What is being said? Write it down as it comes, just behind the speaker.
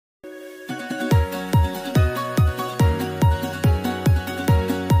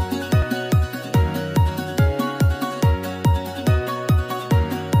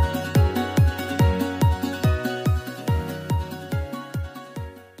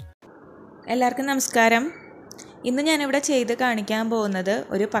എല്ലാവർക്കും നമസ്കാരം. ഇന്ന് ഞാനിവിടെ ചെയ്ത് കാണിക്കാൻ പോകുന്നത്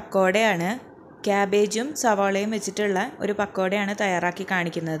ഒരു പക്കോടയാണ്. ക്യാബേജും സവാളയും വെച്ചിട്ടുള്ള ഒരു പക്കോടയാണ് തയ്യാറാക്കി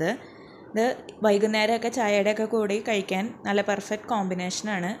കാണിക്കുന്നത്. ഇത് വൈകുന്നേരമൊക്കെ ചായയുടെയൊക്കെ കൂടി കഴിക്കാൻ നല്ല പെർഫെക്റ്റ്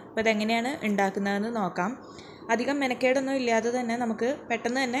കോമ്പിനേഷനാണ്. അപ്പോൾ ഇതെങ്ങനെയാണ് ഉണ്ടാക്കുന്നതെന്ന് നോക്കാം. അധികം മെനക്കേടൊന്നും ഇല്ലാതെ തന്നെ നമുക്ക്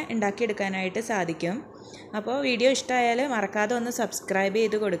പെട്ടെന്ന് തന്നെ ഉണ്ടാക്കിയെടുക്കാനായിട്ട് സാധിക്കും. അപ്പോൾ വീഡിയോ ഇഷ്ടമായാൽ മറക്കാതെ ഒന്ന് സബ്സ്ക്രൈബ്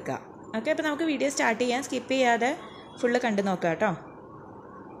ചെയ്ത് കൊടുക്കുക. ഓക്കെ, അപ്പോൾ നമുക്ക് വീഡിയോ സ്റ്റാർട്ട് ചെയ്യാം. സ്കിപ്പ് ചെയ്യാതെ ഫുള്ള് കണ്ടു നോക്കാം കേട്ടോ.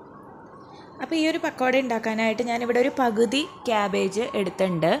 അപ്പോൾ ഈ ഒരു പക്കോട ഉണ്ടാക്കാനായിട്ട് ഞാനിവിടെ ഒരു പകുതി ക്യാബേജ്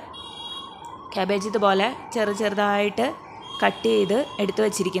എടുത്തിട്ടുണ്ട്. ക്യാബേജ് ഇതുപോലെ ചെറുതായിട്ട് കട്ട് ചെയ്ത് എടുത്തു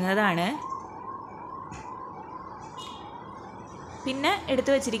വച്ചിരിക്കുന്നതാണ്. പിന്നെ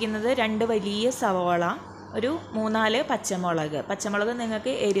എടുത്തു വച്ചിരിക്കുന്നത് 2 വലിയ സവാള, ഒരു 3-4 പച്ചമുളക്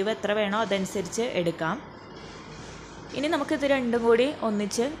നിങ്ങൾക്ക് എരിവ് എത്ര വേണോ അതനുസരിച്ച് എടുക്കാം. ഇനി നമുക്കിത് രണ്ടും കൂടി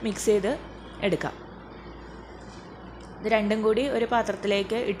ഒന്നിച്ച് മിക്സ് ചെയ്ത് എടുക്കാം. ഇത് രണ്ടും കൂടി ഒരു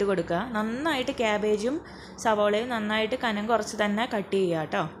പാത്രത്തിലേക്ക് ഇട്ട് കൊടുക്കുക. നന്നായിട്ട് ക്യാബേജും സവോളയും നന്നായിട്ട് കനം കുറച്ച് തന്നെ കട്ട് ചെയ്യുക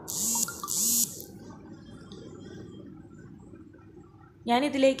കേട്ടോ.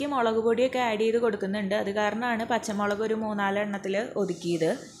 ഞാനിതിലേക്ക് മുളക് പൊടിയൊക്കെ ആഡ് ചെയ്ത് കൊടുക്കുന്നുണ്ട്. അത് കാരണമാണ് പച്ചമുളക് ഒരു 3-4 എണ്ണത്തിൽ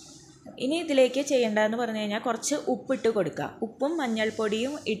ഒതുക്കിയത്. ഇനി ഇതിലേക്ക് ചെയ്യേണ്ടതെന്ന് പറഞ്ഞു കഴിഞ്ഞാൽ കുറച്ച് ഉപ്പിട്ട് കൊടുക്കുക. ഉപ്പും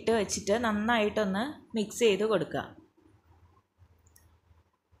മഞ്ഞൾപ്പൊടിയും ഇട്ട് വെച്ചിട്ട് നന്നായിട്ടൊന്ന് മിക്സ് ചെയ്ത് കൊടുക്കുക.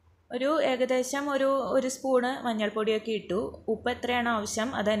 ഏകദേശം ഒരു സ്പൂണ് മഞ്ഞൾപ്പൊടിയൊക്കെ ഇട്ടു. ഉപ്പ് എത്രയാണോ ആവശ്യം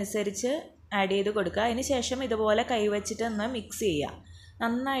അതനുസരിച്ച് ആഡ് ചെയ്ത് കൊടുക്കുക. അതിന് ശേഷം ഇതുപോലെ കൈവച്ചിട്ട് ഒന്ന് മിക്സ് ചെയ്യുക.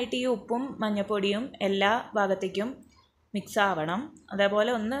 നന്നായിട്ട് ഈ ഉപ്പും മഞ്ഞൾപ്പൊടിയും എല്ലാ ഭാഗത്തേക്കും മിക്സ് ആവണം.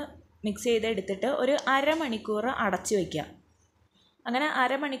 അതേപോലെ ഒന്ന് മിക്സ് ചെയ്തെടുത്തിട്ട് ഒരു അരമണിക്കൂർ അടച്ചു വയ്ക്കുക. അങ്ങനെ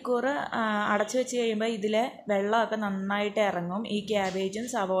അരമണിക്കൂർ അടച്ചു വെച്ച് കഴിയുമ്പോൾ ഇതിലെ വെള്ളമൊക്കെ നന്നായിട്ട് ഇറങ്ങും. ഈ ക്യാബേജും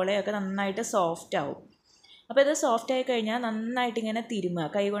സവോളയൊക്കെ നന്നായിട്ട് സോഫ്റ്റ് ആവും. അപ്പോൾ ഇത് സോഫ്റ്റ് ആയി കഴിഞ്ഞാൽ നന്നായിട്ട് ഇങ്ങനെ തിരുമുക.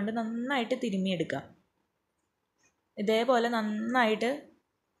 കൈകൊണ്ട് നന്നായിട്ട് തിരുമ്മിയെടുക്കുക. ഇതേപോലെ നന്നായിട്ട്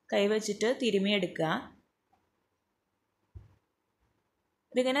കൈവച്ചിട്ട് തിരുമ്മിയെടുക്കുക.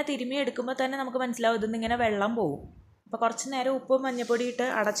 ഇതിങ്ങനെ തിരുമ്മിയെടുക്കുമ്പോൾ തന്നെ നമുക്ക് മനസ്സിലാവും ഇതിന്നിങ്ങനെ വെള്ളം പോവും. അപ്പോൾ കുറച്ച് നേരം ഉപ്പും മഞ്ഞൾപ്പൊടി ഇട്ട്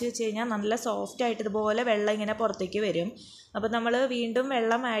അടച്ചു വെച്ച് കഴിഞ്ഞാൽ നല്ല സോഫ്റ്റ് ആയിട്ട് ഇതുപോലെ വെള്ളം ഇങ്ങനെ പുറത്തേക്ക് വരും. അപ്പോൾ നമ്മൾ വീണ്ടും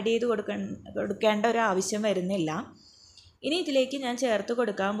വെള്ളം ആഡ് ചെയ്ത് കൊടുക്കേണ്ട ഒരു ആവശ്യം വരുന്നില്ല. ഇനി ഇതിലേക്ക് ഞാൻ ചേർത്ത്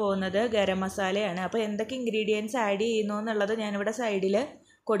കൊടുക്കാൻ പോകുന്നത് ഗരം മസാലയാണ്. അപ്പോൾ എന്തൊക്കെ ഇൻഗ്രീഡിയൻസ് ആഡ് ചെയ്യുന്നു എന്നുള്ളത് ഞാനിവിടെ സൈഡിൽ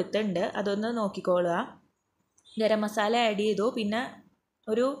കൊടുത്തിട്ടുണ്ട്. അതൊന്ന് നോക്കിക്കോളുക. ഗരം മസാല ആഡ് ചെയ്തു. പിന്നെ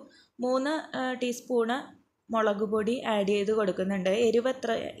ഒരു 3 ടീസ്പൂണ് മുളക് പൊടി ആഡ് ചെയ്ത് കൊടുക്കുന്നുണ്ട്. എരിവ്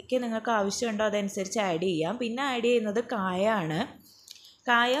എത്രയ്ക്ക് നിങ്ങൾക്ക് ആവശ്യമുണ്ടോ അതനുസരിച്ച് ആഡ് ചെയ്യാം. പിന്നെ ആഡ് ചെയ്യുന്നത് കായമാണ്.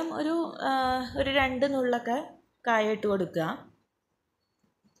 കായം ഒരു 2 നുള്ളൊക്കെ കായം ഇട്ട് കൊടുക്കുക.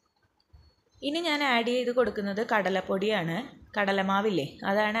 ഇനി ഞാൻ ആഡ് ചെയ്ത് കൊടുക്കുന്നത് കടലപ്പൊടിയാണ്. കടലമാവില്ലേ,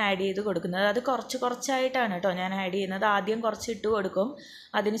 അതാണ് ആഡ് ചെയ്ത് കൊടുക്കുന്നത്. അത് കുറച്ചായിട്ടാണ് കേട്ടോ ഞാൻ ആഡ് ചെയ്യുന്നത്. ആദ്യം കുറച്ച് ഇട്ട് കൊടുക്കും.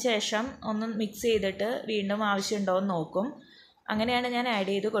 അതിനുശേഷം ഒന്ന് മിക്സ് ചെയ്തിട്ട് വീണ്ടും ആവശ്യമുണ്ടോ എന്ന് നോക്കും. അങ്ങനെയാണ് ഞാൻ ആഡ്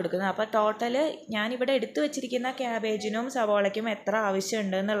ചെയ്ത് കൊടുക്കുന്നത്. അപ്പോൾ ടോട്ടൽ ഞാനിവിടെ എടുത്തു വെച്ചിരിക്കുന്ന ക്യാബേജിനും സവോളയ്ക്കും എത്ര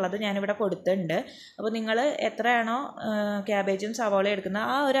ആവശ്യമുണ്ട് എന്നുള്ളത് ഞാനിവിടെ കൊടുത്തിട്ടുണ്ട്. അപ്പോൾ നിങ്ങൾ എത്രയാണോ ക്യാബേജും സവോളയും എടുക്കുന്നത്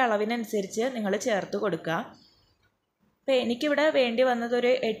ആ ഒരു അളവിനനുസരിച്ച് നിങ്ങൾ ചേർത്ത് കൊടുക്കുക. അപ്പോൾ എനിക്കിവിടെ വേണ്ടി വന്നത് ഒരു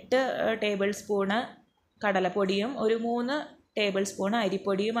 8 ടേബിൾ സ്പൂണ് കടലപ്പൊടിയും ഒരു 3 ടേബിൾ സ്പൂൺ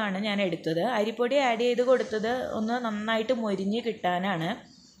അരിപ്പൊടിയുമാണ് ഞാൻ എടുത്തത്. അരിപ്പൊടി ആഡ് ചെയ്ത് കൊടുത്തത് ഒന്ന് നന്നായിട്ട് മൊരിഞ്ഞ് കിട്ടാനാണ്.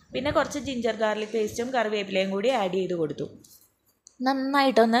 പിന്നെ കുറച്ച് ജിഞ്ചർ ഗാർലിക് പേസ്റ്റും കറിവേപ്പിലയും കൂടി ആഡ് ചെയ്ത് കൊടുത്തു.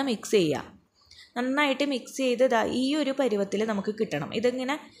 നന്നായിട്ടൊന്ന് മിക്സ് ചെയ്യുക. നന്നായിട്ട് മിക്സ് ചെയ്ത് ഈ ഒരു പരുവത്തിൽ നമുക്ക് കിട്ടണം.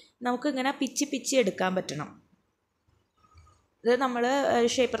 നമുക്കിങ്ങനെ പിച്ചി എടുക്കാൻ പറ്റണം. ഇത് നമ്മൾ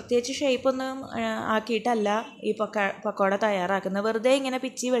പ്രത്യേകിച്ച് ഷേപ്പൊന്നും ആക്കിയിട്ടല്ല ഈ പക്കോട തയ്യാറാക്കുന്നത്. വെറുതെ ഇങ്ങനെ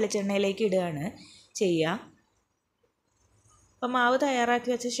പിച്ചി വെളിച്ചെണ്ണയിലേക്ക് ഇടുകയാണ് ചെയ്യുക. അപ്പോൾ മാവ് തയ്യാറാക്കി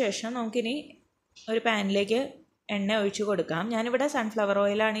വെച്ച ശേഷം നമുക്കിനി ഒരു പാനിലേക്ക് എണ്ണ ഒഴിച്ച് കൊടുക്കാം. ഞാനിവിടെ സൺഫ്ലവർ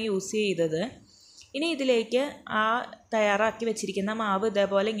ഓയിലാണ് യൂസ് ചെയ്തത്. ഇനി ഇതിലേക്ക് ആ തയ്യാറാക്കി വെച്ചിരിക്കുന്ന മാവ്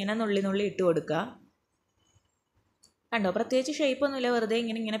ഇതേപോലെ ഇങ്ങനെ നുള്ളി ഇട്ട് കൊടുക്കുക. കണ്ടോ, പ്രത്യേകിച്ച് ഷേപ്പൊന്നുമില്ല, വെറുതെ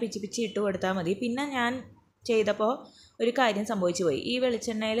ഇങ്ങനെ പിച്ചി ഇട്ട് കൊടുത്താൽ മതി. പിന്നെ ഞാൻ ചെയ്തപ്പോൾ ഒരു കാര്യം സംഭവിച്ചു പോയി. ഈ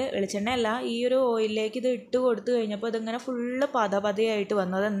വെളിച്ചെണ്ണയല്ല, ഈ ഒരു ഓയിലിലേക്ക് ഇത് ഇട്ട് കൊടുത്തു കഴിഞ്ഞപ്പോൾ ഇതിങ്ങനെ ഫുള്ള് പതയായിട്ട്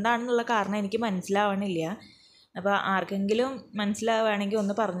വന്നു. അതെന്താണെന്നുള്ള കാരണം എനിക്ക് മനസ്സിലാവണില്ല. അപ്പോൾ ആർക്കെങ്കിലും മനസ്സിലാവുകയാണെങ്കിൽ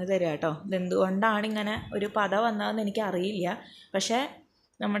ഒന്ന് പറഞ്ഞു തരിക കേട്ടോ. ഇതെന്തുകൊണ്ടാണ് ഇങ്ങനെ ഒരു പത വന്നതെന്ന് എനിക്കറിയില്ല. പക്ഷേ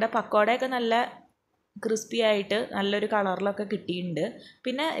നമ്മുടെ പക്കോടയൊക്കെ നല്ല ക്രിസ്പി ആയിട്ട് നല്ലൊരു കളറിലൊക്കെ കിട്ടിയിട്ടുണ്ട്.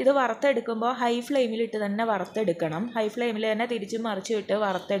 പിന്നെ ഇത് വറുത്തെടുക്കുമ്പോൾ ഹൈ ഫ്ലെയിമിലിട്ട് തന്നെ വറുത്തെടുക്കണം. ഹൈ ഫ്ലെയിമിൽ തന്നെ തിരിച്ചും മറിച്ചും ഇട്ട്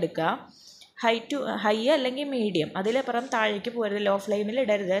വറുത്തെടുക്കുക. ഹൈ അല്ലെങ്കിൽ മീഡിയം, അതിലപ്പുറം താഴേക്ക് പോരുത്. ലോ ഫ്ലെയിമിൽ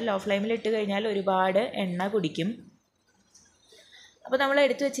ഇടരുത്. ലോ ഫ്ലെയിമിൽ ഇട്ട് കഴിഞ്ഞാൽ ഒരുപാട് എണ്ണ കുടിക്കും. അപ്പോൾ നമ്മൾ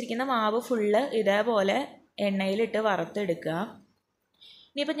എടുത്തു വെച്ചിരിക്കുന്ന മാവ് ഫുള്ള് ഇതേപോലെ എണ്ണയിലിട്ട് വറുത്തെടുക്കുക.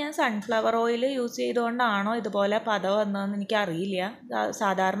 ഇനിയിപ്പോൾ ഞാൻ സൺഫ്ലവർ ഓയിൽ യൂസ് ചെയ്തുകൊണ്ടാണോ ഇതുപോലെ പത വന്നതെന്ന് എനിക്കറിയില്ല.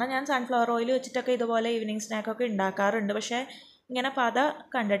 സാധാരണ ഞാൻ സൺഫ്ലവർ ഓയിൽ വെച്ചിട്ടൊക്കെ ഇതുപോലെ ഈവനിങ് സ്നാക്കൊക്കെ ഉണ്ടാക്കാറുണ്ട്. പക്ഷേ ഇങ്ങനെ പത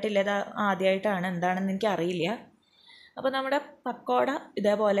കണ്ടിട്ടില്ല, ഇത് ആദ്യമായിട്ടാണ്, എന്താണെന്ന് എനിക്കറിയില്ല. അപ്പോൾ നമ്മുടെ പക്കോട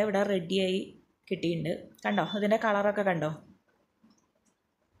ഇതേപോലെ ഇവിടെ റെഡിയായി കിട്ടിയിട്ടുണ്ട്. കണ്ടോ, ഇതിൻ്റെ കളറൊക്കെ കണ്ടോ,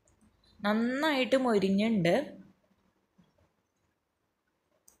 നന്നായിട്ട് മൊരിഞ്ഞുണ്ട്.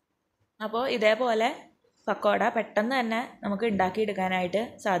 അപ്പോൾ ഇതേപോലെ പക്കോട പെട്ടെന്ന് തന്നെ നമുക്ക് ഉണ്ടാക്കിയെടുക്കാനായിട്ട്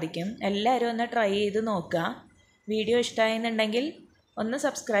സാധിക്കും. എല്ലാവരും ഒന്ന് ട്രൈ ചെയ്ത് നോക്കുക. വീഡിയോ ഇഷ്ടമായെന്നുണ്ടെങ്കിൽ ഒന്ന്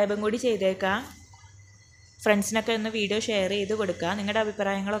സബ്സ്ക്രൈബും കൂടി ചെയ്തേക്കുക. ഫ്രണ്ട്സിനൊക്കെ ഒന്ന് വീഡിയോ ഷെയർ ചെയ്ത് കൊടുക്കുക. നിങ്ങളുടെ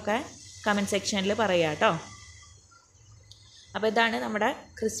അഭിപ്രായങ്ങളൊക്കെ കമൻറ്റ് സെക്ഷനിൽ പറയുക കേട്ടോ. അപ്പോൾ ഇതാണ് നമ്മുടെ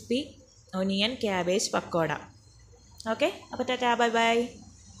crispy onion cabbage pakoda. Okay, അപ്പോൾ ടാറ്റാ, ബൈ ബൈ.